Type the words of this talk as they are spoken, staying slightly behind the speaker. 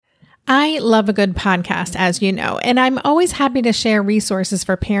I love a good podcast, as you know, and I'm always happy to share resources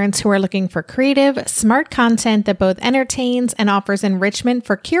for parents who are looking for creative, smart content that both entertains and offers enrichment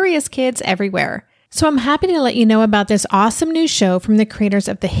for curious kids everywhere. So I'm happy to let you know about this awesome new show from the creators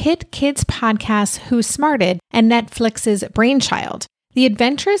of the hit kids podcast Who Smarted and Netflix's Brainchild, the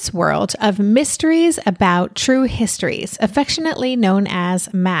adventurous world of mysteries about true histories, affectionately known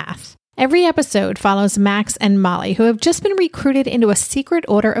as math. Every episode follows Max and Molly, who have just been recruited into a secret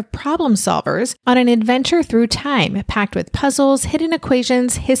order of problem solvers on an adventure through time, packed with puzzles, hidden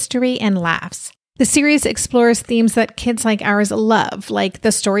equations, history, and laughs. The series explores themes that kids like ours love, like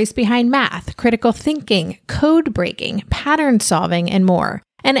the stories behind math, critical thinking, code breaking, pattern solving, and more.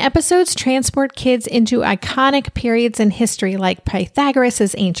 And episodes transport kids into iconic periods in history like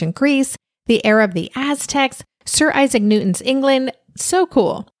Pythagoras' ancient Greece, the era of the Aztecs, Sir Isaac Newton's England. So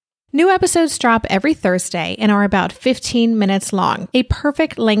cool. New episodes drop every Thursday and are about 15 minutes long, a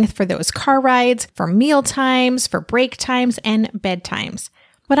perfect length for those car rides, for meal times, for break times, and bedtimes.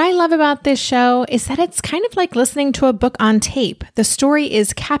 What I love about this show is that it's kind of like listening to a book on tape. The story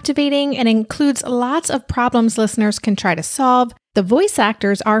is captivating and includes lots of problems listeners can try to solve. The voice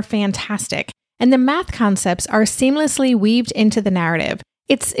actors are fantastic, and the math concepts are seamlessly weaved into the narrative.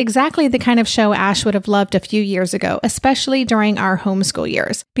 It's exactly the kind of show Ash would have loved a few years ago, especially during our homeschool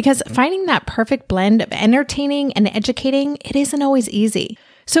years, because finding that perfect blend of entertaining and educating, it isn't always easy.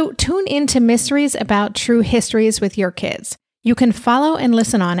 So tune into Mysteries About True Histories with your kids. You can follow and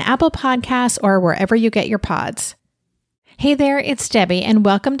listen on Apple Podcasts or wherever you get your pods. Hey there, it's Debbie, and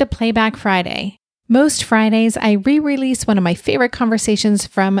welcome to Playback Friday. Most Fridays, I re-release one of my favorite conversations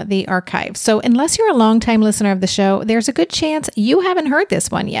from the archive. So unless you're a longtime listener of the show, there's a good chance you haven't heard this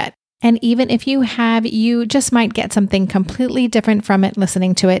one yet. And even if you have, you just might get something completely different from it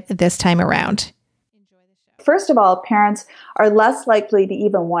listening to it this time around. First of all, parents are less likely to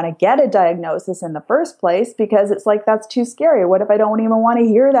even want to get a diagnosis in the first place because it's like, that's too scary. What if I don't even want to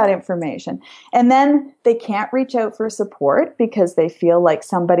hear that information? And then they can't reach out for support because they feel like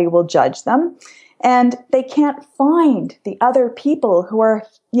somebody will judge them. And they can't find the other people who are,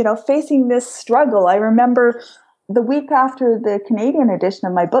 facing this struggle. I remember the week after the Canadian edition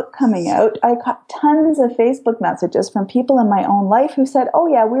of my book coming out, I got tons of Facebook messages from people in my own life who said, oh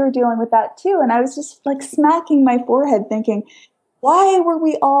yeah, we were dealing with that too. And I was just like smacking my forehead thinking, why were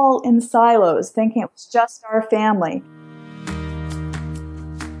we all in silos thinking it was just our family?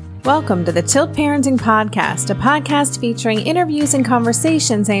 Welcome to the Tilt Parenting Podcast, a podcast featuring interviews and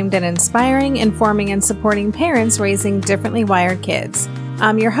conversations aimed at inspiring, informing, and supporting parents raising differently wired kids.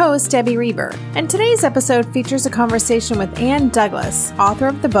 I'm your host, Debbie Reber, and today's episode features a conversation with Ann Douglas, author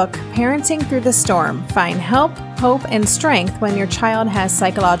of the book Parenting Through the Storm: Find Help, Hope, and Strength When Your Child Has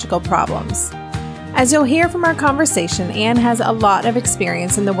Psychological Problems. As you'll hear from our conversation, Ann has a lot of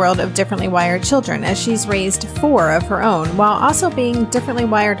experience in the world of differently wired children, as she's raised 4 of her own while also being differently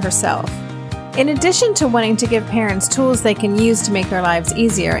wired herself. In addition to wanting to give parents tools they can use to make their lives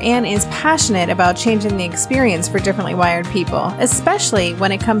easier, Ann is passionate about changing the experience for differently wired people, especially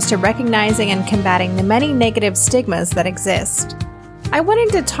when it comes to recognizing and combating the many negative stigmas that exist. I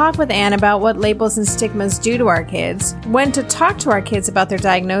wanted to talk with Ann about what labels and stigmas do to our kids, when to talk to our kids about their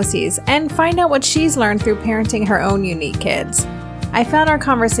diagnoses, and find out what she's learned through parenting her own unique kids. I found our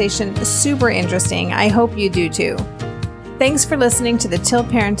conversation super interesting. I hope you do too. Thanks for listening to the Tilt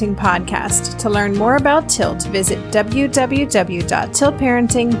Parenting Podcast. To learn more about Tilt, visit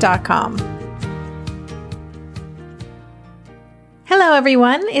www.tiltparenting.com. Hello,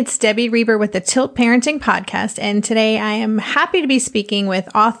 everyone. It's Debbie Reber with the Tilt Parenting Podcast, and today I am happy to be speaking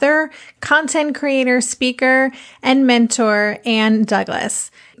with author, content creator, speaker, and mentor, Ann Douglas.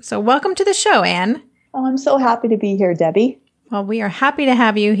 So welcome to the show, Ann. Oh, I'm so happy to be here, Debbie. Well, we are happy to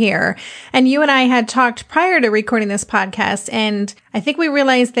have you here. And you and I had talked prior to recording this podcast, and I think we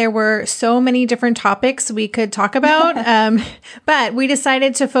realized there were so many different topics we could talk about. But we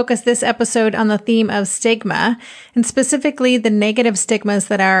decided to focus this episode on the theme of stigma, and specifically the negative stigmas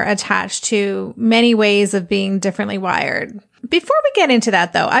that are attached to many ways of being differently wired. Before we get into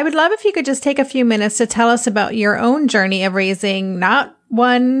that, though, I would love if you could just take a few minutes to tell us about your own journey of raising not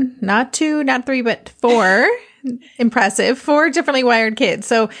 1, not 2, not 3, but 4. Impressive. 4 differently wired kids.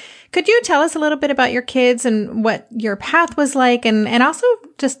 So could you tell us a little bit about your kids and what your path was like, and also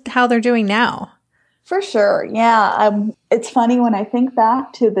just how they're doing now? For sure. Yeah. It's funny when I think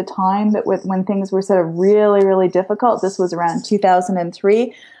back to the time that when things were sort of really, really difficult. This was around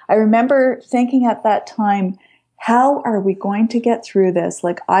 2003. I remember thinking at that time how are we going to get through this?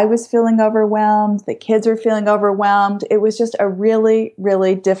 Like, I was feeling overwhelmed. The kids are feeling overwhelmed. It was just a really,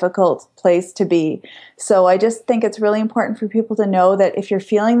 really difficult place to be. So I just think it's really important for people to know that if you're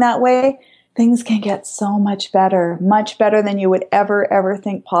feeling that way, things can get so much better than you would ever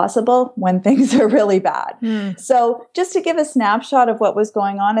think possible when things are really bad. So just to give a snapshot of what was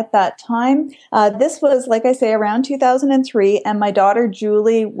going on at that time, this was, like I say, around 2003, and my daughter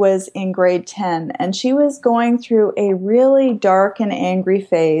Julie was in grade 10, and she was going through a really dark and angry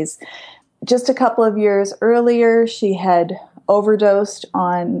phase. Just a couple of years earlier, she had overdosed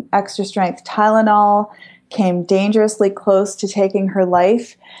on extra strength Tylenol, came dangerously close to taking her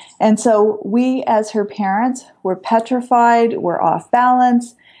life. And so we, as her parents, were petrified, were off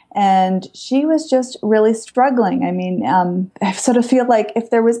balance, and she was just really struggling. I mean, I sort of feel like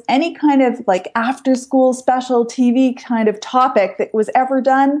if there was any kind of like after school special TV kind of topic that was ever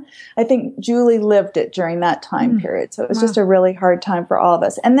done, I think Julie lived it during that time period. So it was just a really hard time for all of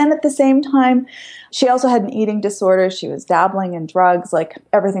us. And then at the same time, she also had an eating disorder. She was dabbling in drugs, like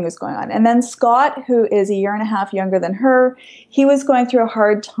everything was going on. And then Scott, who is a year and a half younger than her, he was going through a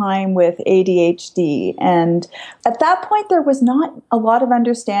hard time with ADHD. And at that point, there was not a lot of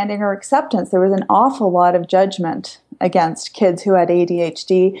understanding or acceptance. There was an awful lot of judgment against kids who had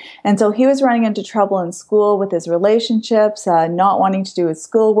ADHD. And so he was running into trouble in school with his relationships, not wanting to do his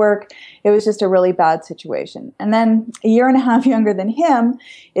schoolwork. It was just a really bad situation. And then a year and a half younger than him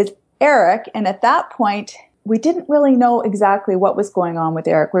is Eric, and at that point, we didn't really know exactly what was going on with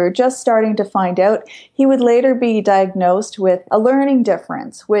Eric. We were just starting to find out. He would later be diagnosed with a learning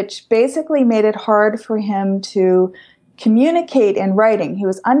difference, which basically made it hard for him to communicate in writing. He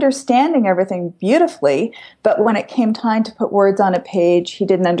was understanding everything beautifully, but when it came time to put words on a page, he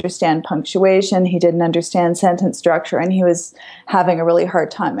didn't understand punctuation, he didn't understand sentence structure, and he was having a really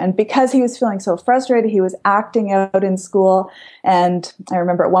hard time. And because he was feeling so frustrated, he was acting out in school. And I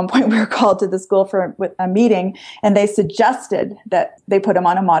remember at one point we were called to the school for a meeting, and they suggested that they put him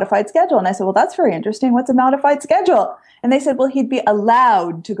on a modified schedule. And I said, well, that's very interesting. What's a modified schedule? And they said, well, he'd be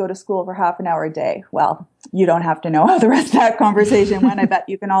allowed to go to school for half an hour a day. Well, you don't have to know how the rest of that conversation went. I bet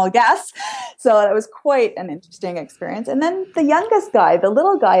you can all guess. So that was quite an interesting experience. And then the youngest guy, the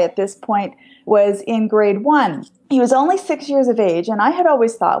little guy at this point, was in grade 1. He was only 6 years of age. And I had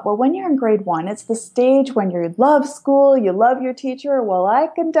always thought, well, when you're in grade 1, it's the stage when you love school, you love your teacher. Well, I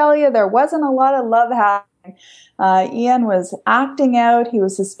can tell you there wasn't a lot of love happening. Ian was acting out. He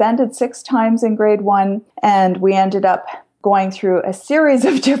was suspended 6 times in grade 1. And we ended up going through a series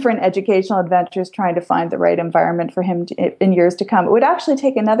of different educational adventures trying to find the right environment for him in years to come. It would actually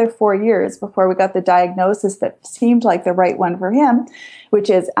take another 4 years before we got the diagnosis that seemed like the right one for him, which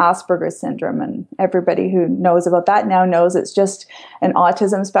is Asperger's syndrome. And everybody who knows about that now knows it's just an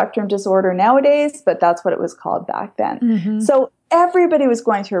autism spectrum disorder nowadays, but that's what it was called back then. So everybody was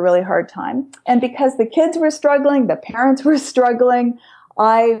going through a really hard time. And because the kids were struggling, the parents were struggling,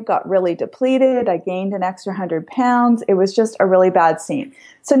 I got really depleted. I gained an extra 100 pounds. It was just a really bad scene.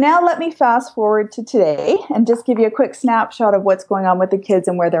 So now let me fast forward to today and just give you a quick snapshot of what's going on with the kids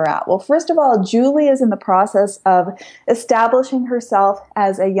and where they're at. Well, first of all, Julie is in the process of establishing herself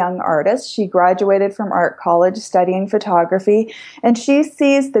as a young artist. She graduated from art college studying photography, and she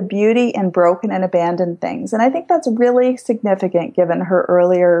sees the beauty in broken and abandoned things. And I think that's really significant given her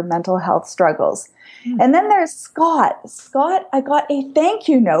earlier mental health struggles. And then there's Scott. Scott, I got a thank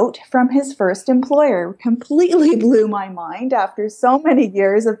you note from his first employer. Completely blew my mind after so many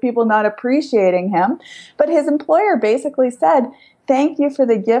years of people not appreciating him. But his employer basically said, thank you for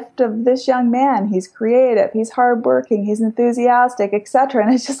the gift of this young man. He's creative, he's hardworking, he's enthusiastic, etc.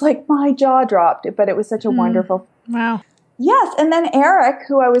 And it's just like my jaw dropped, but it was such a wonderful. Wow. Yes. And then Eric,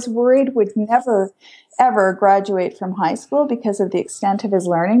 who I was worried would never, ever graduate from high school because of the extent of his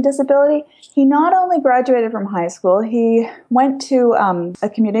learning disability, he not only graduated from high school, he went to a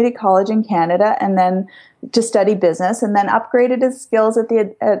community college in Canada and then to study business, and then upgraded his skills at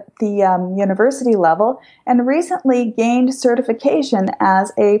the university level, and recently gained certification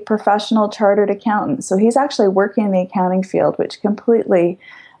as a professional chartered accountant. So he's actually working in the accounting field, which completely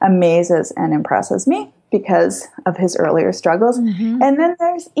amazes and impresses me because of his earlier struggles. And then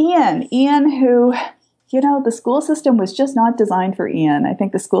there's Ian who, you know, the school system was just not designed for Ian. I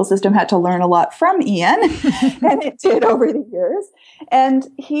think the school system had to learn a lot from Ian, and it did over the years. And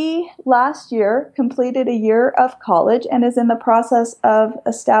he last year completed a year of college and is in the process of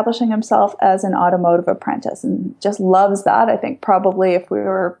establishing himself as an automotive apprentice and just loves that. I think probably if we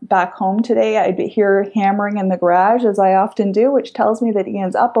were back home today, I'd be here hammering in the garage as I often do, which tells me that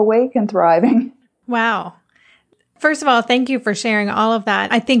Ian's up, awake, and thriving. Wow. First of all, thank you for sharing all of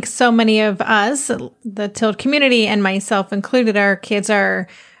that. I think so many of us, the TILD community and myself included, our kids are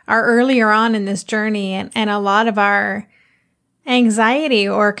earlier on in this journey, and a lot of our anxiety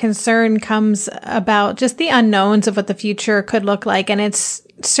or concern comes about just the unknowns of what the future could look like. And it's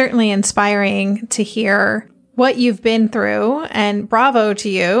certainly inspiring to hear what you've been through, and bravo to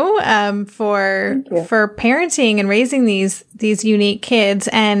you, for parenting and raising these unique kids,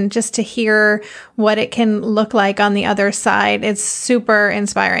 and just to hear what it can look like on the other side. It's super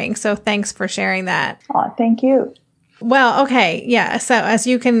inspiring. So thanks for sharing that. Oh, thank you. Well, okay. Yeah. So as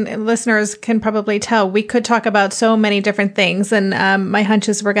listeners can probably tell, we could talk about so many different things, and my hunch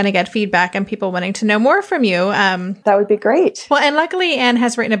is we're going to get feedback and people wanting to know more from you. That would be great. Well, and luckily Anne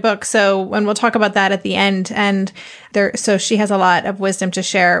has written a book, and we'll talk about that at the end. And so she has a lot of wisdom to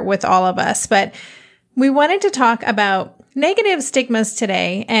share with all of us. But we wanted to talk about negative stigmas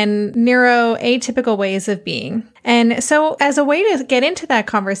today and neuroatypical ways of being. And so as a way to get into that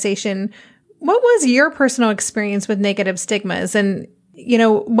conversation, what was your personal experience with negative stigmas? And,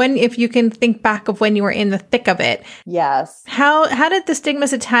 if you can think back of when you were in the thick of it. Yes. How did the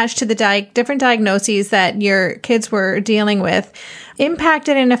stigmas attached to the different diagnoses that your kids were dealing with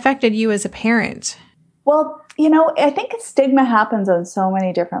impacted and affected you as a parent? Well, I think stigma happens on so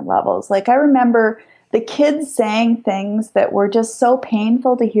many different levels. Like, I remember the kids saying things that were just so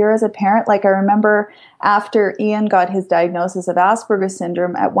painful to hear as a parent. Like, I remember after Ian got his diagnosis of Asperger's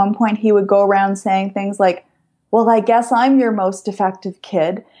syndrome, at one point he would go around saying things like, well, I guess I'm your most defective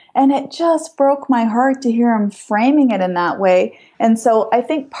kid. And it just broke my heart to hear him framing it in that way. And so I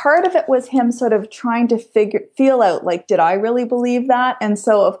think part of it was him sort of trying to feel out, like, did I really believe that? And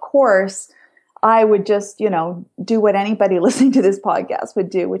so, of course, I would just, do what anybody listening to this podcast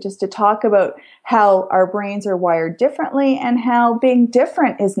would do, which is to talk about how our brains are wired differently and how being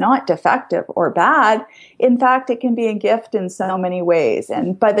different is not defective or bad. In fact, it can be a gift in so many ways.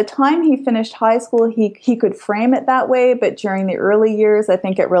 And by the time he finished high school, he could frame it that way. But during the early years, I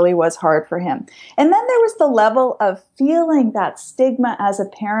think it really was hard for him. And then there was the level of feeling that stigma as a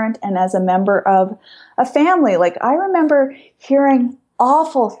parent and as a member of a family. Like, I remember hearing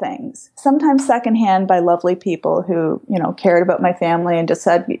awful things, sometimes secondhand by lovely people who, cared about my family and just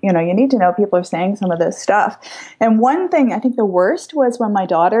said, you need to know people are saying some of this stuff. And one thing, I think the worst was when my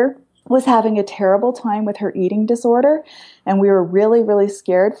daughter was having a terrible time with her eating disorder, and we were really, really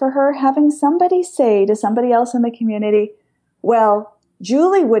scared for her, having somebody say to somebody else in the community, well,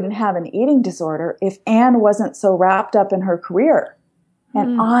 Julie wouldn't have an eating disorder if Anne wasn't so wrapped up in her career.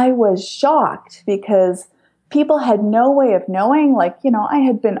 And I was shocked because people had no way of knowing. Like, I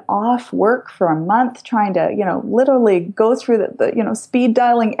had been off work for a month trying to, literally go through the speed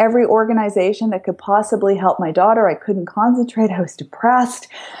dialing every organization that could possibly help my daughter. I couldn't concentrate. I was depressed.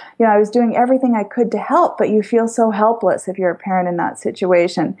 I was doing everything I could to help, but you feel so helpless if you're a parent in that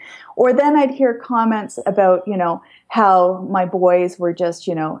situation. Or then I'd hear comments about, how my boys were just,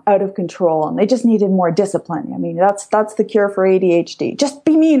 out of control and they just needed more discipline. I mean, that's the cure for ADHD. Just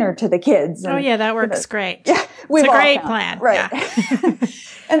be meaner to the kids. And, that works great. Yeah, it's a great plan. Right.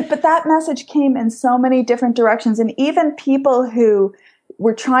 Yeah. But that message came in so many different directions. And even people who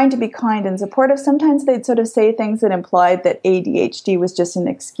were trying to be kind and supportive, sometimes they'd sort of say things that implied that ADHD was just an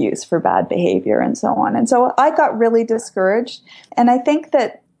excuse for bad behavior and so on. And so I got really discouraged. And I think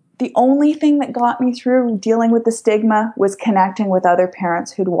that the only thing that got me through dealing with the stigma was connecting with other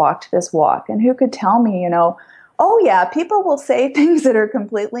parents who'd walked this walk and who could tell me, oh yeah, people will say things that are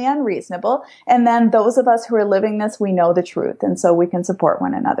completely unreasonable. And then those of us who are living this, we know the truth. And so we can support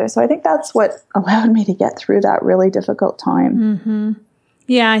one another. So I think that's what allowed me to get through that really difficult time. Mm-hmm.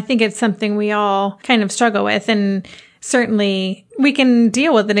 Yeah, I think it's something we all kind of struggle with. And certainly we can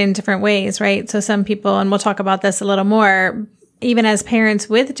deal with it in different ways, right? So some people, and we'll talk about this a little more, even as parents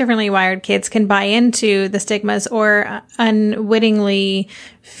with differently wired kids, can buy into the stigmas or unwittingly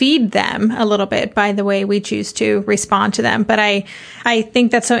feed them a little bit by the way we choose to respond to them. But I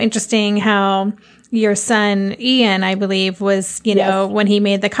think that's so interesting how your son, Ian, I believe, was, when he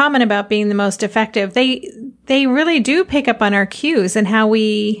made the comment about being the most effective, they really do pick up on our cues and how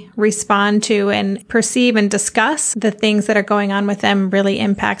we respond to and perceive and discuss the things that are going on with them really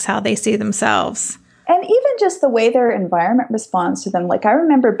impacts how they see themselves. And even just the way their environment responds to them. Like, I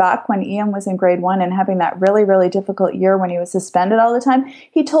remember back when Ian was in grade 1 and having that really, really difficult year when he was suspended all the time,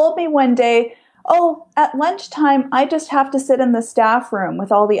 he told me one day, oh, at lunchtime, I just have to sit in the staff room with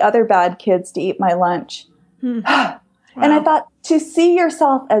all the other bad kids to eat my lunch. Wow. And I thought, to see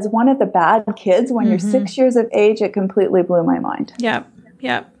yourself as one of the bad kids when you're 6 years of age, it completely blew my mind. Yep.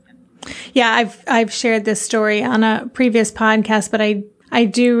 Yeah, I've shared this story on a previous podcast, but I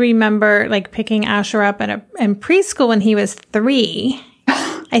do remember like picking Asher up in preschool when he was 3.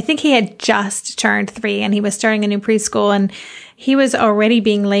 I think he had just turned 3 and he was starting a new preschool, and he was already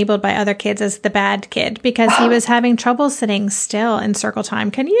being labeled by other kids as the bad kid because he was having trouble sitting still in circle time.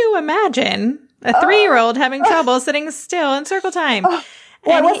 Can you imagine a 3-year-old having trouble sitting still in circle time? Well,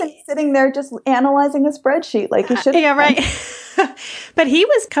 I wasn't sitting there just analyzing a spreadsheet like he should have. Yeah, right. But he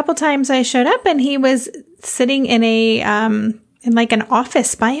was, a couple times I showed up and he was sitting in in like an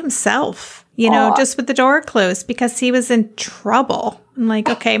office by himself. Just with the door closed because he was in trouble. I'm like,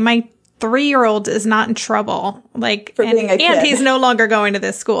 okay, my 3-year-old is not in trouble. Like, and he's no longer going to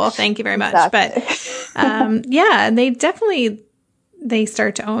this school. Thank you very much. Exactly. But they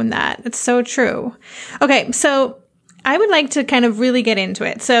start to own that. It's so true. Okay. So I would like to kind of really get into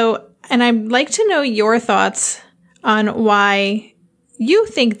it. And I'd like to know your thoughts on why you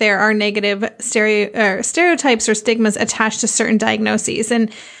think there are negative stereotypes or stigmas attached to certain diagnoses.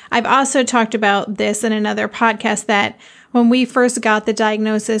 And I've also talked about this in another podcast that when we first got the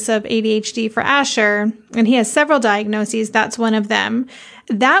diagnosis of ADHD for Asher, and he has several diagnoses, that's one of them.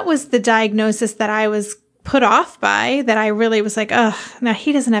 That was the diagnosis that I was put off by, that I really was like, oh, no,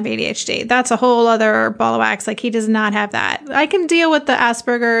 he doesn't have ADHD. That's a whole other ball of wax. Like, he does not have that. I can deal with the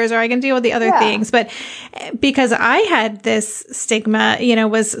Asperger's or I can deal with the other things. But because I had this stigma,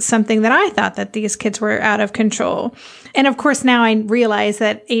 was something that I thought that these kids were out of control. And of course, now I realize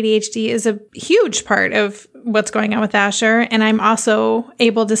that ADHD is a huge part of what's going on with Asher. And I'm also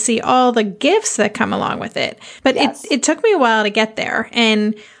able to see all the gifts that come along with it. But it took me a while to get there.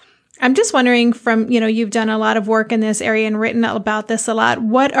 And I'm just wondering from, you've done a lot of work in this area and written about this a lot.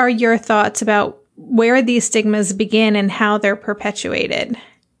 What are your thoughts about where these stigmas begin and how they're perpetuated?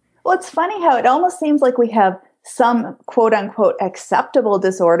 Well, it's funny how it almost seems like we have some quote unquote acceptable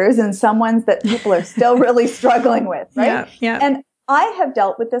disorders and some ones that people are still really struggling with, right? Yeah. And I have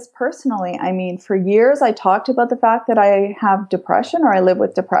dealt with this personally. I mean, for years, I talked about the fact that I have depression or I live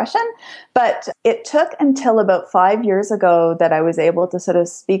with depression, but it took until about 5 years ago that I was able to sort of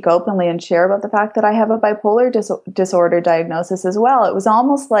speak openly and share about the fact that I have a bipolar disorder diagnosis as well. It was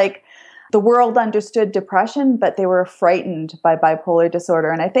almost like the world understood depression, but they were frightened by bipolar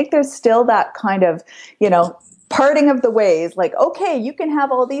disorder. And I think there's still that kind of, parting of the ways, like, okay, you can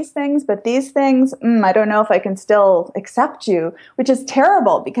have all these things, but these things, I don't know if I can still accept you, which is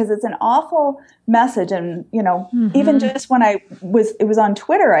terrible because it's an awful message. And, even just when it was on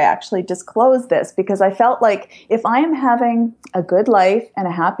Twitter, I actually disclosed this because I felt like if I am having a good life and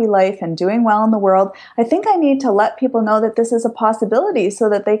a happy life and doing well in the world, I think I need to let people know that this is a possibility so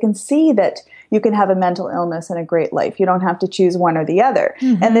that they can see that you can have a mental illness and a great life. You don't have to choose one or the other.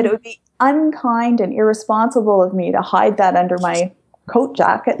 And that it would be unkind and irresponsible of me to hide that under my coat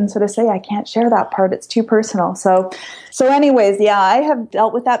jacket and sort of say, I can't share that part. It's too personal. So anyways, I have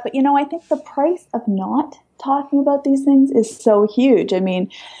dealt with that. But, I think the price of not talking about these things is so huge. I mean,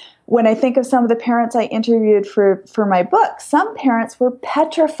 when I think of some of the parents I interviewed for my book, some parents were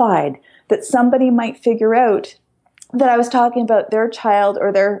petrified that somebody might figure out that I was talking about their child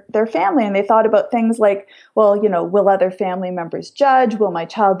or their family. And they thought about things like, well, will other family members judge? Will my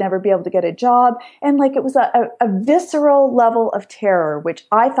child never be able to get a job? And like, it was a visceral level of terror, which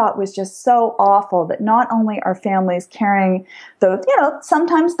I thought was just so awful that not only are families carrying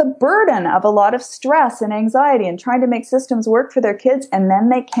sometimes the burden of a lot of stress and anxiety and trying to make systems work for their kids, and then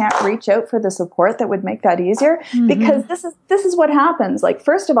they can't reach out for the support that would make that easier. Because this is what happens. Like,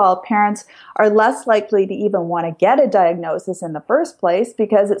 first of all, parents are less likely to even want to get a diagnosis in the first place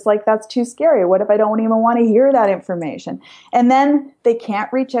because it's like, that's too scary. What if I don't even want to hear that information? And then they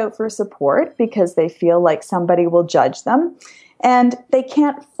can't reach out for support because they feel like somebody will judge them. And they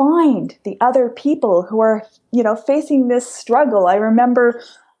can't find the other people who are, facing this struggle. I remember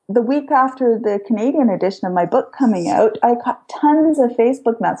the week after the Canadian edition of my book coming out, I got tons of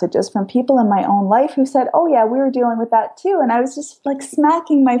Facebook messages from people in my own life who said, oh yeah, we were dealing with that too. And I was just like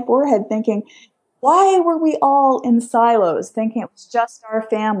smacking my forehead thinking, why were we all in silos thinking it was just our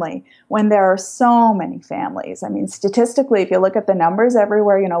family when there are so many families? I mean, statistically, if you look at the numbers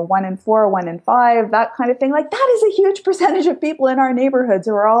everywhere, 1 in 4, 1 in 5, that kind of thing, like that is a huge percentage of people in our neighborhoods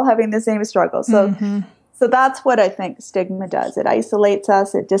who are all having the same struggle. So that's what I think stigma does. It isolates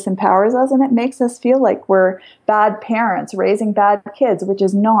us, it disempowers us, and it makes us feel like we're bad parents raising bad kids, which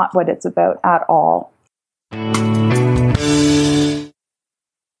is not what it's about at all.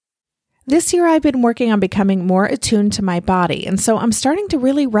 This year, I've been working on becoming more attuned to my body, and so I'm starting to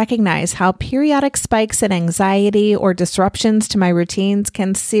really recognize how periodic spikes in anxiety or disruptions to my routines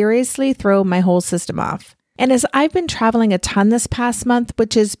can seriously throw my whole system off. And as I've been traveling a ton this past month,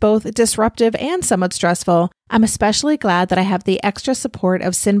 which is both disruptive and somewhat stressful, I'm especially glad that I have the extra support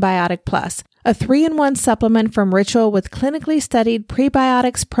of Synbiotic Plus, a 3-in-1 supplement from Ritual with clinically studied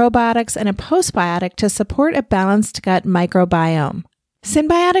prebiotics, probiotics, and a postbiotic to support a balanced gut microbiome.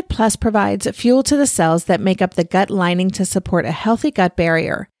 Synbiotic Plus provides fuel to the cells that make up the gut lining to support a healthy gut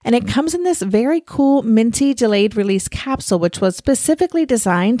barrier. And it comes in this very cool minty delayed release capsule, which was specifically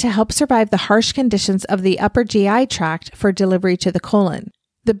designed to help survive the harsh conditions of the upper GI tract for delivery to the colon.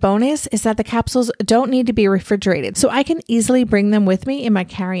 The bonus is that the capsules don't need to be refrigerated, so I can easily bring them with me in my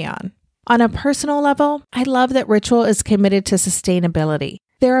carry-on. On a personal level, I love that Ritual is committed to sustainability.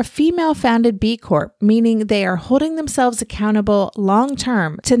 They're a female-founded B Corp, meaning they are holding themselves accountable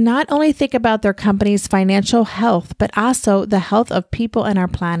long-term to not only think about their company's financial health, but also the health of people and our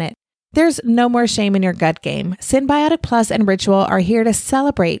planet. There's no more shame in your gut game. Synbiotic Plus and Ritual are here to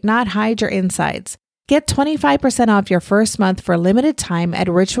celebrate, not hide your insides. Get 25% off your first month for a limited time at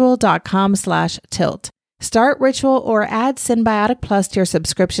ritual.com/tilt. Start Ritual or add Synbiotic Plus to your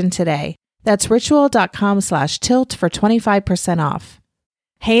subscription today. That's ritual.com/tilt for 25% off.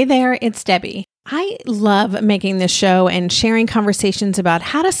 Hey there, it's Debbie. I love making this show and sharing conversations about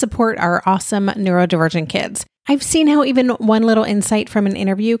how to support our awesome neurodivergent kids. I've seen how even one little insight from an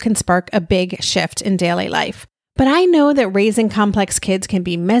interview can spark a big shift in daily life. But I know that raising complex kids can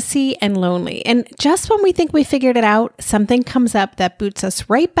be messy and lonely. And just when we think we figured it out, something comes up that boots us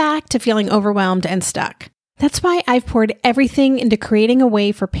right back to feeling overwhelmed and stuck. That's why I've poured everything into creating a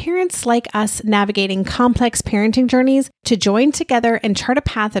way for parents like us navigating complex parenting journeys to join together and chart a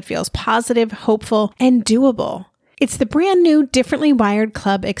path that feels positive, hopeful, and doable. It's the brand new Differently Wired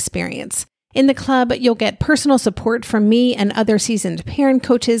Club experience. In the club, you'll get personal support from me and other seasoned parent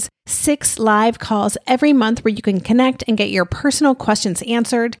coaches, 6 live calls every month where you can connect and get your personal questions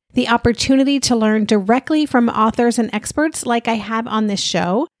answered, the opportunity to learn directly from authors and experts like I have on this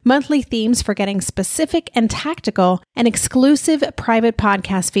show, monthly themes for getting specific and tactical, an exclusive private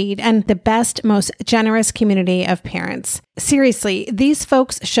podcast feed, and the best, most generous community of parents. Seriously, these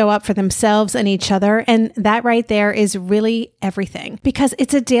folks show up for themselves and each other, and that right there is really everything, because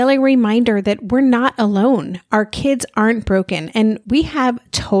it's a daily reminder that we're not alone. Our kids aren't broken, and we have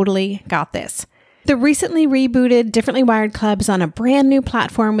totally got this. The recently rebooted Differently Wired Club is on a brand new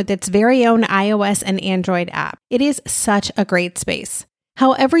platform with its very own iOS and Android app. It is such a great space.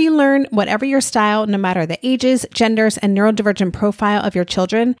 However you learn, whatever your style, no matter the ages, genders, and neurodivergent profile of your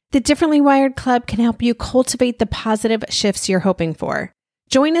children, the Differently Wired Club can help you cultivate the positive shifts you're hoping for.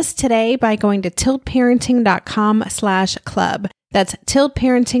 Join us today by going to tiltparenting.com/club. That's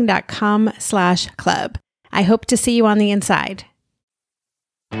tiltparenting.com/club. I hope to see you on the inside.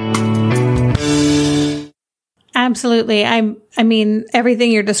 Absolutely. I mean,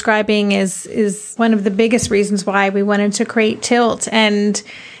 everything you're describing is one of the biggest reasons why we wanted to create Tilt and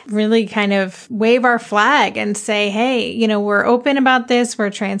really kind of wave our flag and say, hey, we're open about this, we're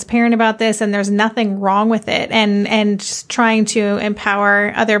transparent about this, and there's nothing wrong with it. And just trying to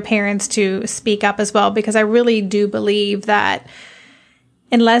empower other parents to speak up as well, because I really do believe that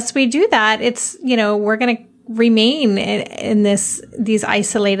unless we do that, it's, we're going to remain in these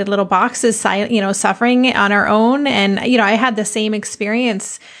isolated little boxes, suffering on our own. And, I had the same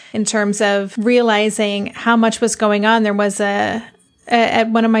experience in terms of realizing how much was going on. There was at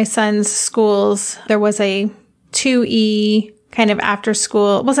one of my son's schools, there was a 2E kind of after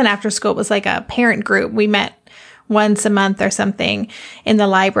school. It wasn't after school. It was like a parent group. We met once a month or something in the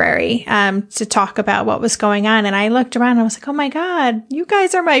library to talk about what was going on. And I looked around and I was like, oh my God, you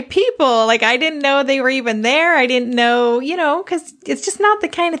guys are my people. Like, I didn't know they were even there. I didn't know, because it's just not the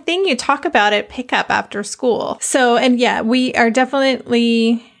kind of thing you talk about at pickup after school. So, and yeah, we are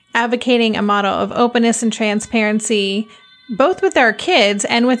definitely advocating a model of openness and transparency, both with our kids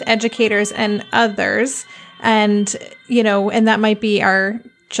and with educators and others. And, and that might be our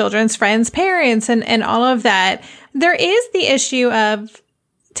children's friends, parents, and all of that. There is the issue of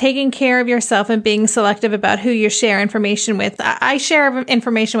taking care of yourself and being selective about who you share information with. I share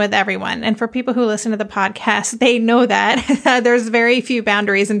information with everyone. And for people who listen to the podcast, they know that there's very few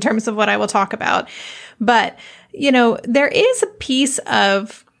boundaries in terms of what I will talk about. But, there is a piece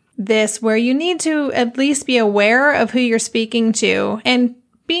of this where you need to at least be aware of who you're speaking to and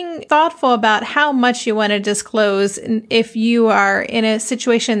being thoughtful about how much you want to disclose if you are in a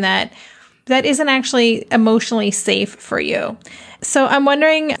situation that isn't actually emotionally safe for you. So I'm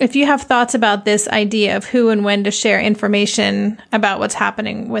wondering if you have thoughts about this idea of who and when to share information about what's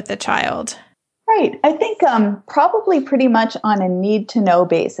happening with the child. Right. I think probably pretty much on a need to know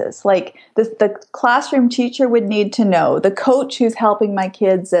basis. Like the classroom teacher would need to know, the coach who's helping my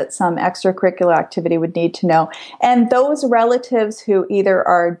kids at some extracurricular activity would need to know, and those relatives who either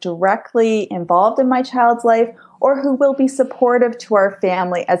are directly involved in my child's life or who will be supportive to our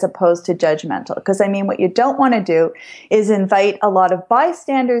family as opposed to judgmental. Because I mean, what you don't want to do is invite a lot of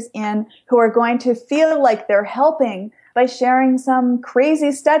bystanders in who are going to feel like they're helping by sharing some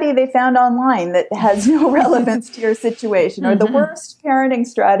crazy study they found online that has no relevance to your situation, or the worst parenting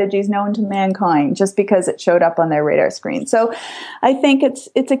strategies known to mankind just because it showed up on their radar screen. So I think it's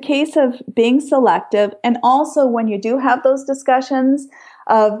a case of being selective, and also when you do have those discussions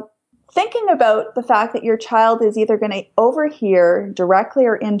of thinking about the fact that your child is either going to overhear directly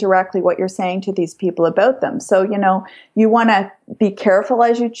or indirectly what you're saying to these people about them. So, you want to be careful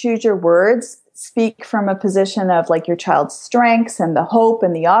as you choose your words. Speak from a position of like your child's strengths and the hope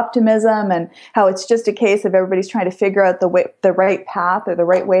and the optimism, and how it's just a case of everybody's trying to figure out the right path or the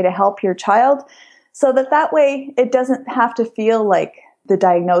right way to help your child, so that way it doesn't have to feel like the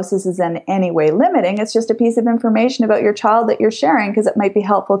diagnosis is in any way limiting. It's just a piece of information about your child that you're sharing because it might be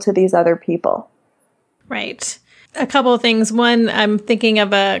helpful to these other people. Right. A couple of things. One, I'm thinking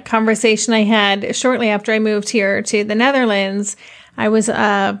of a conversation I had shortly after I moved here to the Netherlands. I was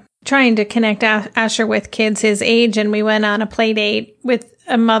trying to connect Asher with kids his age, and we went on a play date with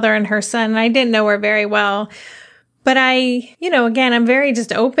a mother and her son. And I didn't know her very well, but again, I'm very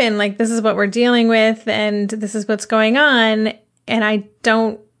just open, like this is what we're dealing with and this is what's going on. And I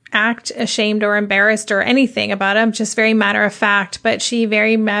don't act ashamed or embarrassed or anything about it. I'm just very matter of fact, but she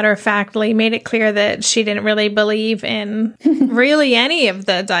very matter of factly made it clear that she didn't really believe in really any of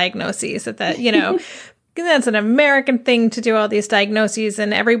the diagnoses that that's an American thing to do all these diagnoses,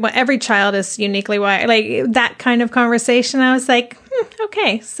 and every child is uniquely wired. Like that kind of conversation, I was like,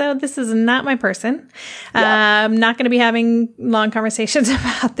 okay, so this is not my person. Yeah. I'm not going to be having long conversations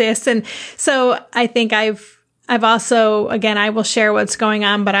about this. And so I think I've also, again, I will share what's going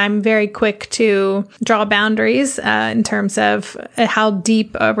on, but I'm very quick to draw boundaries in terms of how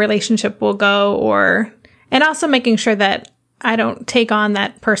deep a relationship will go, and also making sure that I don't take on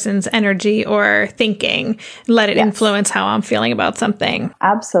that person's energy or thinking, let it influence how I'm feeling about something.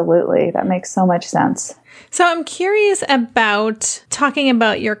 Absolutely. That makes so much sense. So I'm curious about talking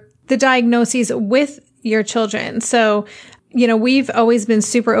about the diagnoses with your children. So, we've always been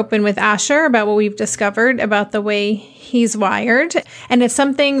super open with Asher about what we've discovered about the way he's wired. And it's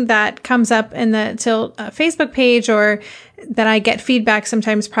something that comes up in the Tilt Facebook page, or that I get feedback,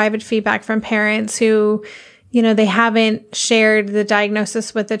 sometimes private feedback from parents who they haven't shared the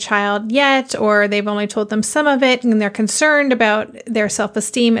diagnosis with the child yet, or they've only told them some of it and they're concerned about their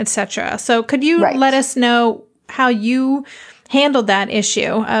self-esteem, etc. So could you let us know how you handled that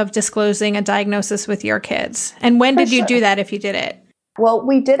issue of disclosing a diagnosis with your kids? And when did you do that, if you did it? Well,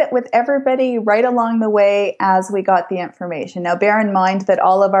 we did it with everybody right along the way as we got the information. Now, bear in mind that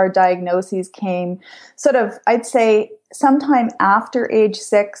all of our diagnoses came sort of, I'd say, sometime after age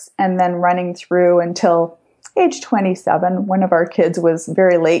 6 and then running through until age 27. One of our kids was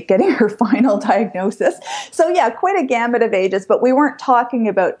very late getting her final diagnosis. So yeah, quite a gamut of ages, but we weren't talking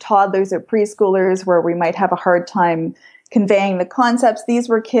about toddlers or preschoolers where we might have a hard time conveying the concepts. These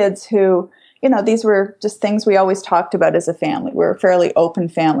were kids who, these were just things we always talked about as a family. We're a fairly open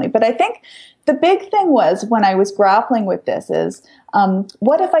family. But I think the big thing was, when I was grappling with this, is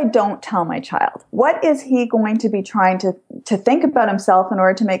what if I don't tell my child? What is he going to be trying to think about himself in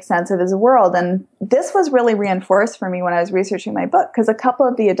order to make sense of his world? And this was really reinforced for me when I was researching my book, because a couple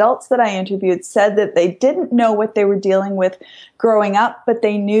of the adults that I interviewed said that they didn't know what they were dealing with growing up, but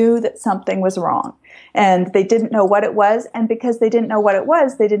they knew that something was wrong. And they didn't know what it was. And because they didn't know what it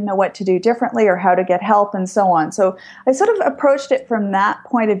was, they didn't know what to do differently or how to get help and so on. So I sort of approached it from that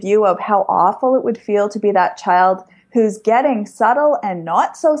point of view of how awful it would feel to be that child who's getting subtle and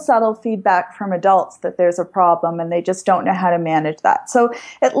not so subtle feedback from adults that there's a problem and they just don't know how to manage that. So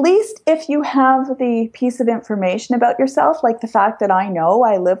at least if you have the piece of information about yourself, like the fact that I know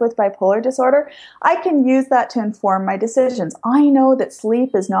I live with bipolar disorder, I can use that to inform my decisions. I know that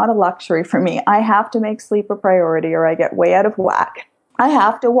sleep is not a luxury for me. I have to make sleep a priority or I get way out of whack. I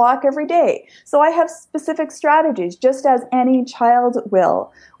have to walk every day. So I have specific strategies, just as any child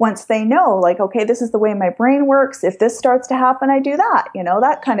will. Once they know, like, okay, this is the way my brain works. If this starts to happen, I do that,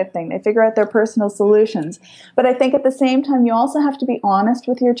 that kind of thing. They figure out their personal solutions. But I think at the same time, you also have to be honest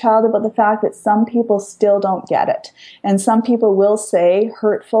with your child about the fact that some people still don't get it. And some people will say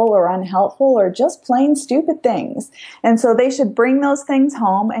hurtful or unhelpful or just plain stupid things. And so they should bring those things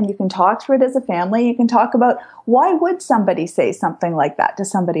home, and you can talk through it as a family. You can talk about, why would somebody say something like like that to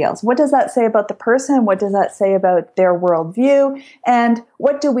somebody else? What does that say about the person? What does that say about their worldview? And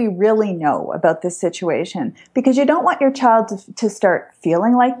what do we really know about this situation? Because you don't want your child to start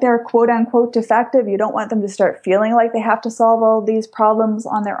feeling like they're quote unquote defective. You don't want them to start feeling like they have to solve all these problems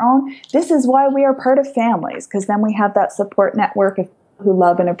on their own. This is why we are part of families, because then we have that support network of who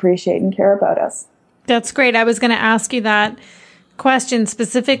love and appreciate and care about us. That's great. I was going to ask you that question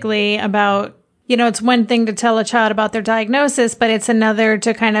specifically about, it's one thing to tell a child about their diagnosis, but it's another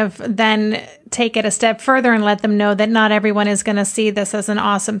to kind of then take it a step further and let them know that not everyone is going to see this as an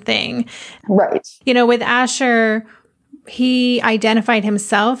awesome thing. Right. With Asher, he identified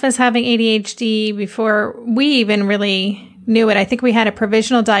himself as having ADHD before we even really knew it. I think we had a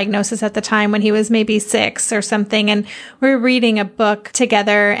provisional diagnosis at the time when he was maybe 6 or something. And we were reading a book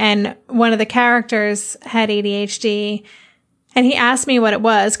together and one of the characters had ADHD. And he asked me what it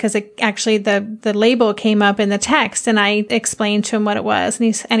was because actually the label came up in the text and I explained to him what it was.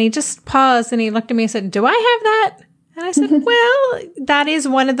 And he just paused and he looked at me and said, "Do I have that?" And I said, "Well, that is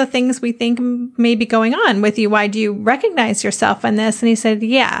one of the things we think may be going on with you. Why do you recognize yourself in this?" And he said,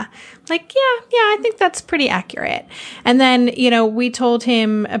 "Yeah." I'm like, yeah, I think that's pretty accurate. And then, we told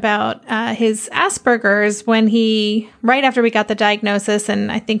him about his Asperger's right after we got the diagnosis,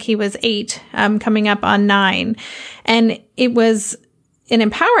 and I think he was 8, coming up on 9. And it was an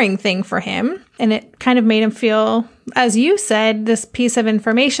empowering thing for him. And it kind of made him feel, as you said, this piece of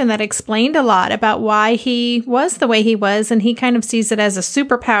information that explained a lot about why he was the way he was. And he kind of sees it as a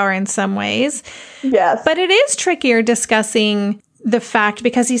superpower in some ways. Yes. But it is trickier discussing the fact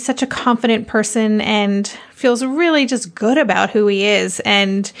because he's such a confident person and feels really just good about who he is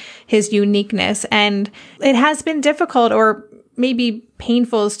and his uniqueness. And it has been difficult, or maybe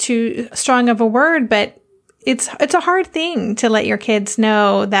painful is too strong of a word, but it's a hard thing to let your kids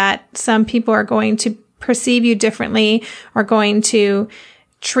know that some people are going to perceive you differently, are going to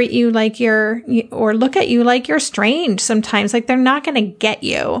treat you like or look at you like you're strange sometimes, like they're not going to get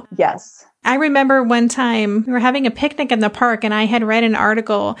you. Yes. I remember one time we were having a picnic in the park and I had read an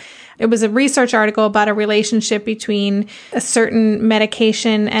article. It was a research article about a relationship between a certain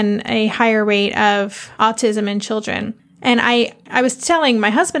medication and a higher rate of autism in children. And I was telling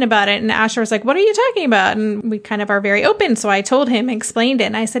my husband about it, and Asher was like, "What are you talking about?" And we kind of are very open. So I told him, explained it.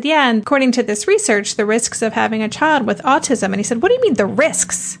 And I said, "Yeah, and according to this research, the risks of having a child with autism." And he said, "What do you mean the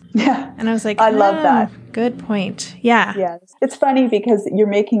risks?" Yeah. And I was like, I love that. Good point. Yeah. Yes. It's funny because you're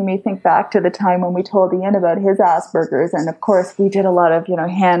making me think back to the time when we told Ian about his Asperger's. And of course, we did a lot of,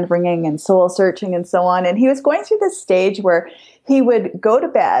 hand wringing and soul searching and so on. And he was going through this stage where he would go to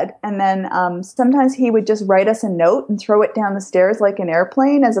bed and then sometimes he would just write us a note and throw it down the stairs like an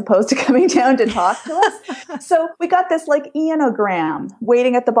airplane as opposed to coming down to talk to us. So we got this like Ianogram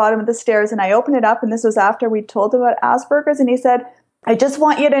waiting at the bottom of the stairs, and I opened it up, and this was after we told him about Asperger's, and he said, "I just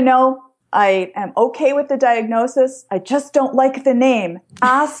want you to know I am okay with the diagnosis. I just don't like the name,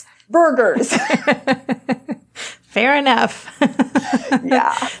 Asperger's." Fair enough.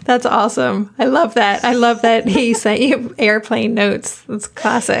 Yeah. That's awesome. I love that. I love that he sent you airplane notes. That's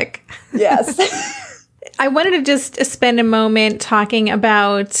classic. Yes. I wanted to just spend a moment talking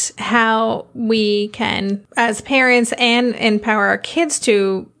about how we can, as parents, and empower our kids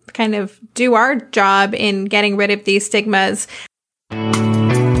to kind of do our job in getting rid of these stigmas.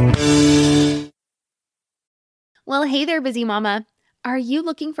 Well, hey there, busy mama. Are you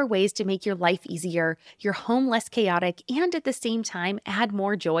looking for ways to make your life easier, your home less chaotic, and at the same time add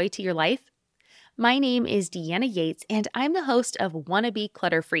more joy to your life? My name is Deanna Yates, and I'm the host of Wanna Be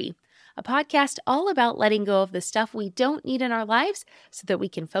Clutter-Free, a podcast all about letting go of the stuff we don't need in our lives so that we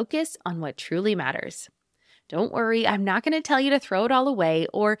can focus on what truly matters. Don't worry, I'm not going to tell you to throw it all away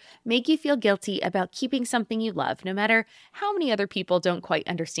or make you feel guilty about keeping something you love, no matter how many other people don't quite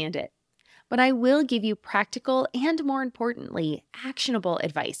understand it. But I will give you practical and, more importantly, actionable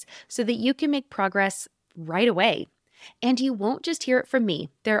advice so that you can make progress right away. And you won't just hear it from me.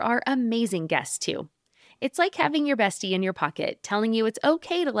 There are amazing guests too. It's like having your bestie in your pocket telling you it's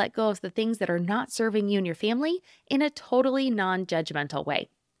okay to let go of the things that are not serving you and your family in a totally non-judgmental way.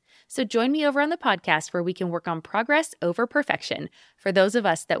 So join me over on the podcast where we can work on progress over perfection for those of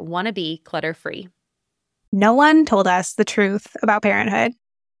us that want to be clutter-free. No one told us the truth about parenthood.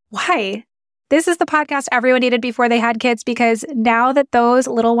 Why? This is the podcast everyone needed before they had kids, because now that those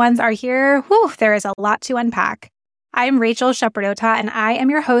little ones are here, there is a lot to unpack. I'm Rachel Shepardota, and I am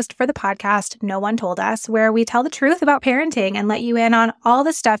your host for the podcast No One Told Us, where we tell the truth about parenting and let you in on all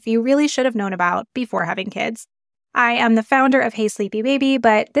the stuff you really should have known about before having kids. I am the founder of Hey Sleepy Baby,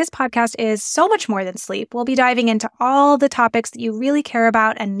 but this podcast is so much more than sleep. We'll be diving into all the topics that you really care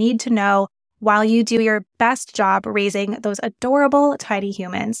about and need to know while you do your best job raising those adorable, tiny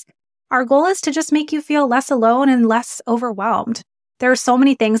humans. Our goal is to just make you feel less alone and less overwhelmed. There are so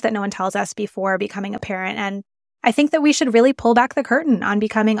many things that no one tells us before becoming a parent, and I think that we should really pull back the curtain on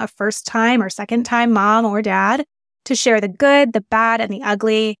becoming a first-time or second-time mom or dad to share the good, the bad, and the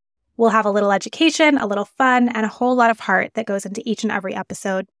ugly. We'll have a little education, a little fun, and a whole lot of heart that goes into each and every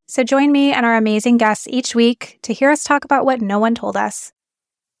episode. So join me and our amazing guests each week to hear us talk about what no one told us.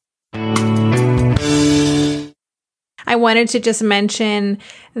 I wanted to just mention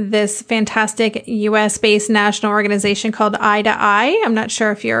this fantastic US-based national organization called Eye to Eye. I'm not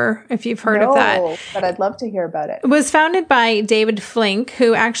sure if you've heard of that. But I'd love to hear about it. It was founded by David Flink,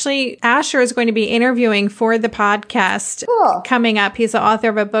 who actually Asher is going to be interviewing for the podcast coming up. He's the author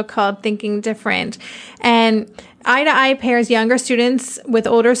of a book called Thinking Different. And Eye to Eye pairs younger students with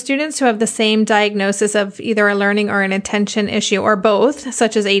older students who have the same diagnosis of either a learning or an attention issue or both,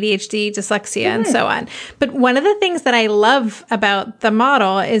 such as ADHD, dyslexia, and so on. But one of the things that I love about the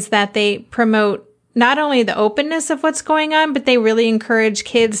model is that they promote not only the openness of what's going on, but they really encourage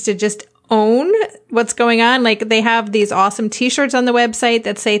kids to just own what's going on. Like they have these awesome t-shirts on the website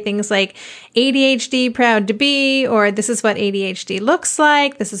that say things like ADHD proud to be, or this is what ADHD looks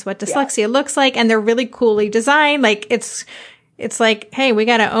like. This is what dyslexia looks like. And they're really coolly designed. Like it's like, hey, we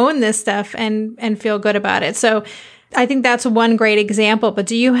got to own this stuff and feel good about it. So I think that's one great example. But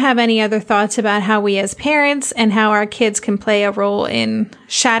do you have any other thoughts about how we as parents and how our kids can play a role in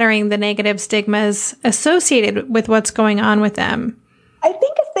shattering the negative stigmas associated with what's going on with them? I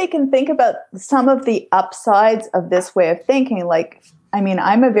think if they can think about some of the upsides of this way of thinking, like, I mean,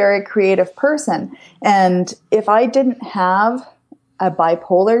 I'm a very creative person. And if I didn't have a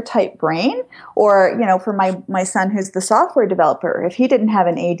bipolar type brain, or, you know, for my son who's the software developer, if he didn't have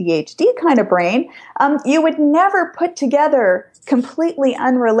an ADHD kind of brain, you would never put together completely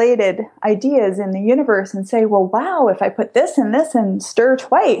unrelated ideas in the universe and say, well, wow, if I put this and stir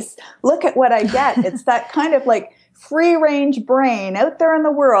twice, look at what I get. It's that kind of like free-range brain out there in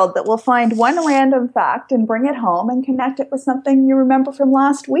the world that will find one random fact and bring it home and connect it with something you remember from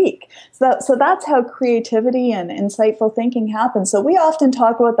last week. So that's how creativity and insightful thinking happens. So we often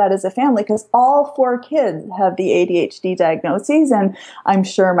talk about that as a family because all 4 kids have the ADHD diagnoses, and I'm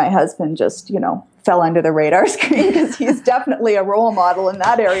sure my husband just, you know, fell under the radar screen because he's definitely a role model in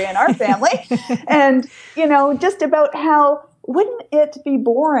that area in our family. And, you know, just about how wouldn't it be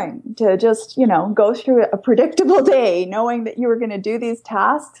boring to just, you know, go through a predictable day knowing that you were going to do these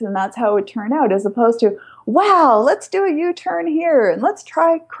tasks and that's how it would turn out, as opposed to, wow, let's do a U-turn here and let's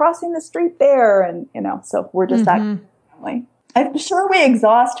try crossing the street there. And, you know, so we're just that family. I'm sure we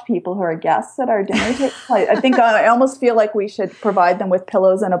exhaust people who are guests at our dinner table. I think I almost feel like we should provide them with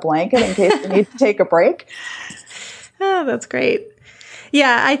pillows and a blanket in case they need to take a break. Oh, that's great.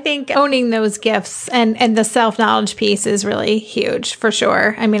 Yeah, I think owning those gifts and the self-knowledge piece is really huge for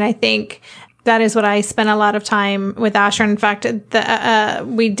sure. I mean, I think that is what I spent a lot of time with Asher. In fact,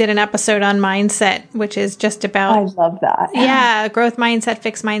 we did an episode on mindset, which is just about... I love that. Yeah, growth mindset,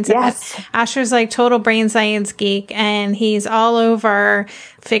 fixed mindset. Yes. Asher's like total brain science geek, and he's all over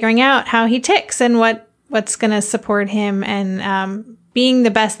figuring out how he ticks and what's going to support him and being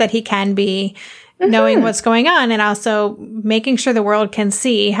the best that he can be, knowing what's going on, and also making sure the world can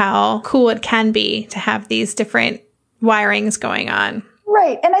see how cool it can be to have these different wirings going on.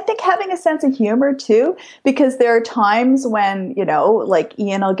 Right. And I think having a sense of humor too, because there are times when, you know, like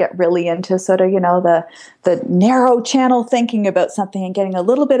Ian will get really into sort of, you know, the narrow channel thinking about something and getting a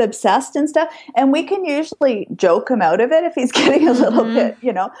little bit obsessed and stuff. And we can usually joke him out of it if he's getting a little bit,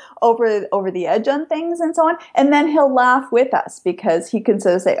 you know, over the edge on things and so on. And then he'll laugh with us because he can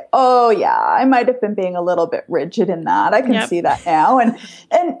sort of say, oh yeah, I might have been being a little bit rigid in that. I can see that now.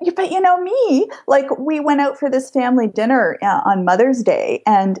 But you know me, like we went out for this family dinner on Mother's Day,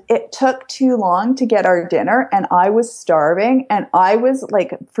 and it took too long to get our dinner, and I was starving, and I was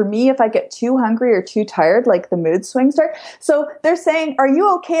like, for me, if I get too hungry or too tired, like the mood swings start. So they're saying, are you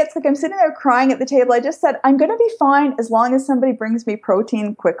okay? It's like I'm sitting there crying at the table. I just said, I'm going to be fine as long as somebody brings me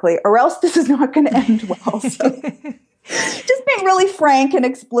protein quickly, or else this is not going to end well. So just being really frank and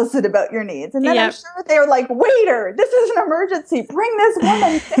explicit about your needs. And then I'm sure they're like, waiter, this is an emergency. Bring this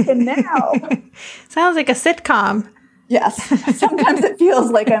woman chicken now. Sounds like a sitcom. Yes. Sometimes it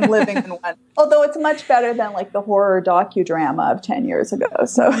feels like I'm living in one. Although it's much better than like the horror docudrama of 10 years ago.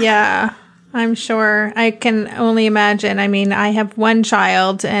 So yeah, I'm sure. I can only imagine. I mean, I have one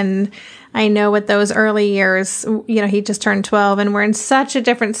child, and I know what those early years, you know, he just turned 12 and we're in such a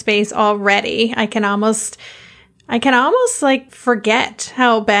different space already. I can almost like forget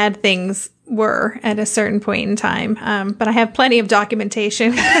how bad things were at a certain point in time. But I have plenty of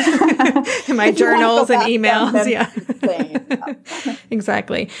documentation in my journals and emails. Yeah.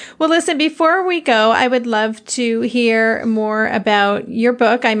 Exactly. Well, listen, before we go, I would love to hear more about your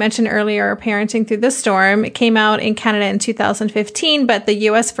book. I mentioned earlier, Parenting Through the Storm. It came out in Canada in 2015, but the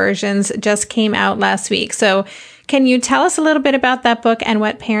US versions just came out last week. So can you tell us a little bit about that book and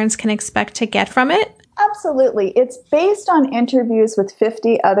what parents can expect to get from it? Absolutely. It's based on interviews with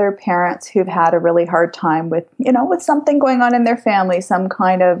 50 other parents who've had a really hard time with something going on in their family, some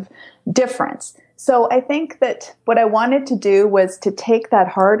kind of difference. So I think that what I wanted to do was to take that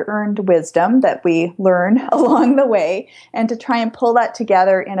hard-earned wisdom that we learn along the way and to try and pull that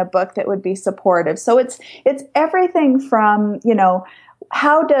together in a book that would be supportive. So it's everything from,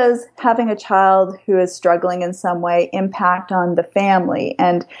 how does having a child who is struggling in some way impact on the family?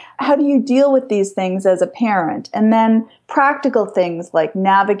 And how do you deal with these things as a parent? And then practical things like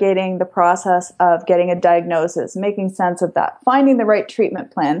navigating the process of getting a diagnosis, making sense of that, finding the right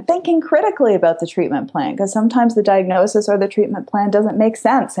treatment plan, thinking critically about the treatment plan, because sometimes the diagnosis or the treatment plan doesn't make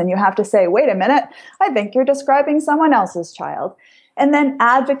sense. And you have to say, wait a minute, I think you're describing someone else's child. And then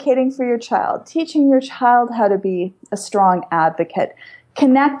advocating for your child, teaching your child how to be a strong advocate,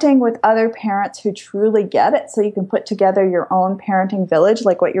 connecting with other parents who truly get it so you can put together your own parenting village,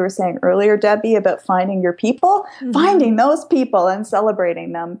 like what you were saying earlier, Debbie, about finding your people, finding those people and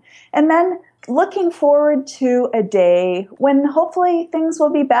celebrating them. And then looking forward to a day when hopefully things will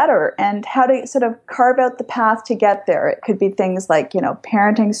be better and how to sort of carve out the path to get there. It could be things like,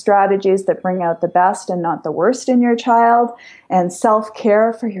 parenting strategies that bring out the best and not the worst in your child, and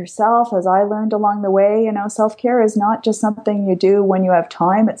self-care for yourself. As I learned along the way, self-care is not just something you do when you have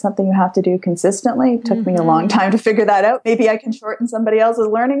time. It's something you have to do consistently. It took me a long time to figure that out. Maybe I can shorten somebody else's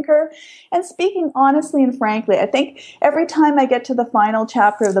learning curve. And speaking honestly and frankly, I think every time I get to the final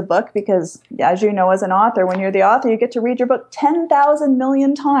chapter of the book, because as you know, as an author, when you're the author, you get to read your book 10,000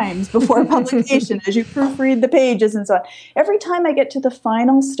 million times before publication as you proofread the pages and so on. Every time I get to the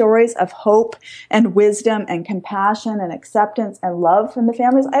final stories of hope and wisdom and compassion and acceptance and love from the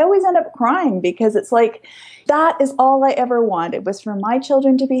families, I always end up crying because it's like, that is all I ever wanted, was for my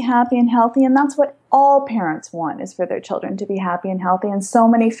children to be happy and healthy. And that's what all parents want, is for their children to be happy and healthy. And so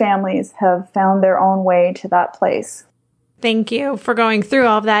many families have found their own way to that place. Thank you for going through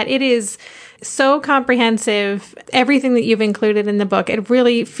all of that. It is so comprehensive, everything that you've included in the book. It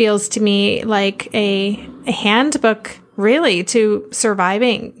really feels to me like a handbook, really, to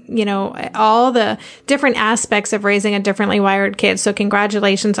surviving, all the different aspects of raising a differently wired kid. So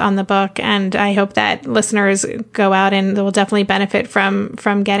congratulations on the book. And I hope that listeners go out and they'll definitely benefit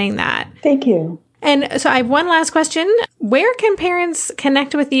from getting that. Thank you. And so I have one last question. Where can parents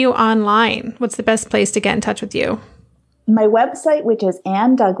connect with you online? What's the best place to get in touch with you? My website, which is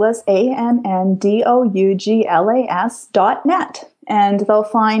Ann Douglas, ANNDOUGLAS.net. And they'll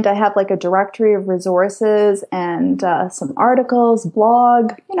find I have like a directory of resources and some articles,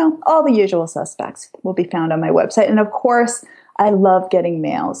 blog, all the usual suspects will be found on my website. And of course, I love getting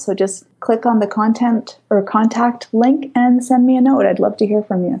mail. So just click on the content or contact link and send me a note. I'd love to hear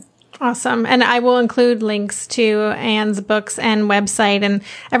from you. Awesome. And I will include links to Anne's books and website and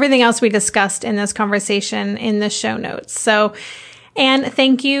everything else we discussed in this conversation in the show notes. So, Anne,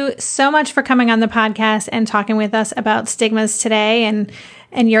 thank you so much for coming on the podcast and talking with us about stigmas today and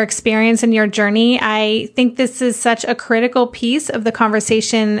your experience and your journey. I think this is such a critical piece of the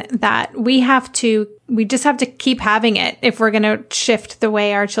conversation that we just have to keep having it if we're going to shift the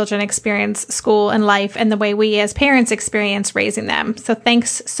way our children experience school and life and the way we as parents experience raising them. So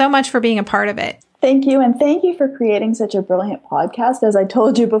thanks so much for being a part of it. Thank you. And thank you for creating such a brilliant podcast. As I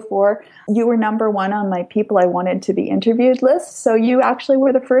told you before, you were number one on my people I wanted to be interviewed list. So you actually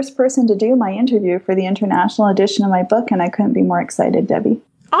were the first person to do my interview for the international edition of my book. And I couldn't be more excited, Debbie.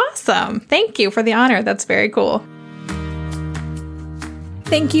 Awesome. Thank you for the honor. That's very cool.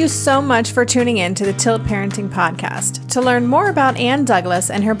 Thank you so much for tuning in to the Tilt Parenting Podcast. To learn more about Ann Douglas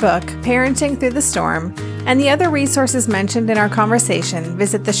and her book, Parenting Through the Storm, and the other resources mentioned in our conversation,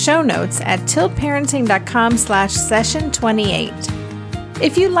 visit the show notes at tiltparenting.com/session28.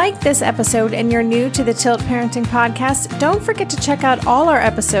 If you like this episode and you're new to the Tilt Parenting Podcast, don't forget to check out all our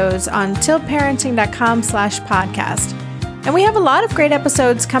episodes on tiltparenting.com/podcast. And we have a lot of great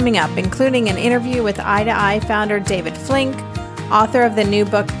episodes coming up, including an interview with Eye to Eye founder David Flink, author of the new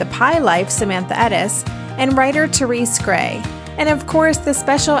book, The Pie Life, Samantha Edis, and writer Therese Gray. And of course, the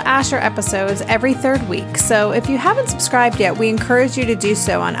special Asher episodes every third week. So if you haven't subscribed yet, we encourage you to do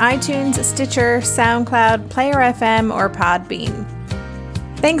so on iTunes, Stitcher, SoundCloud, Player FM, or Podbean.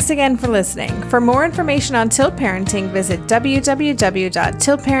 Thanks again for listening. For more information on Tilt Parenting, visit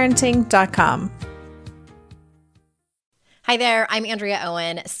www.tiltparenting.com. Hi there, I'm Andrea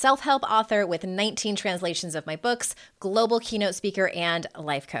Owen, self-help author with 19 translations of my books, global keynote speaker, and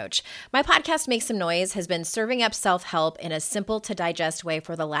life coach. My podcast, Make Some Noise, has been serving up self-help in a simple-to-digest way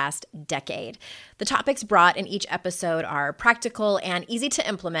for the last decade. The topics brought in each episode are practical and easy to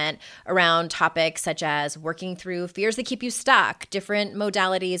implement around topics such as working through fears that keep you stuck, different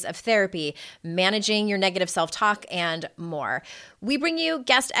modalities of therapy, managing your negative self-talk, and more. We bring you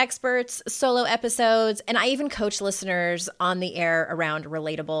guest experts, solo episodes, and I even coach listeners on the air around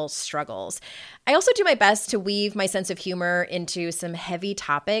relatable struggles. I also do my best to weave my sense of humor into some heavy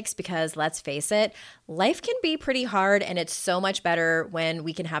topics because, let's face it, life can be pretty hard, and it's so much better when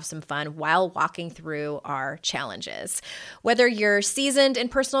we can have some fun while walking through our challenges. Whether you're seasoned in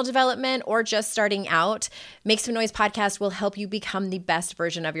personal development or just starting out, Make Some Noise podcast will help you become the best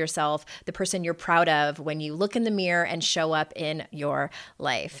version of yourself, the person you're proud of when you look in the mirror and show up in your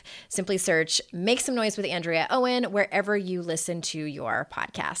life. Simply search Make Some Noise with Andrea Owen wherever you listen to your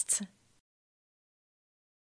podcasts.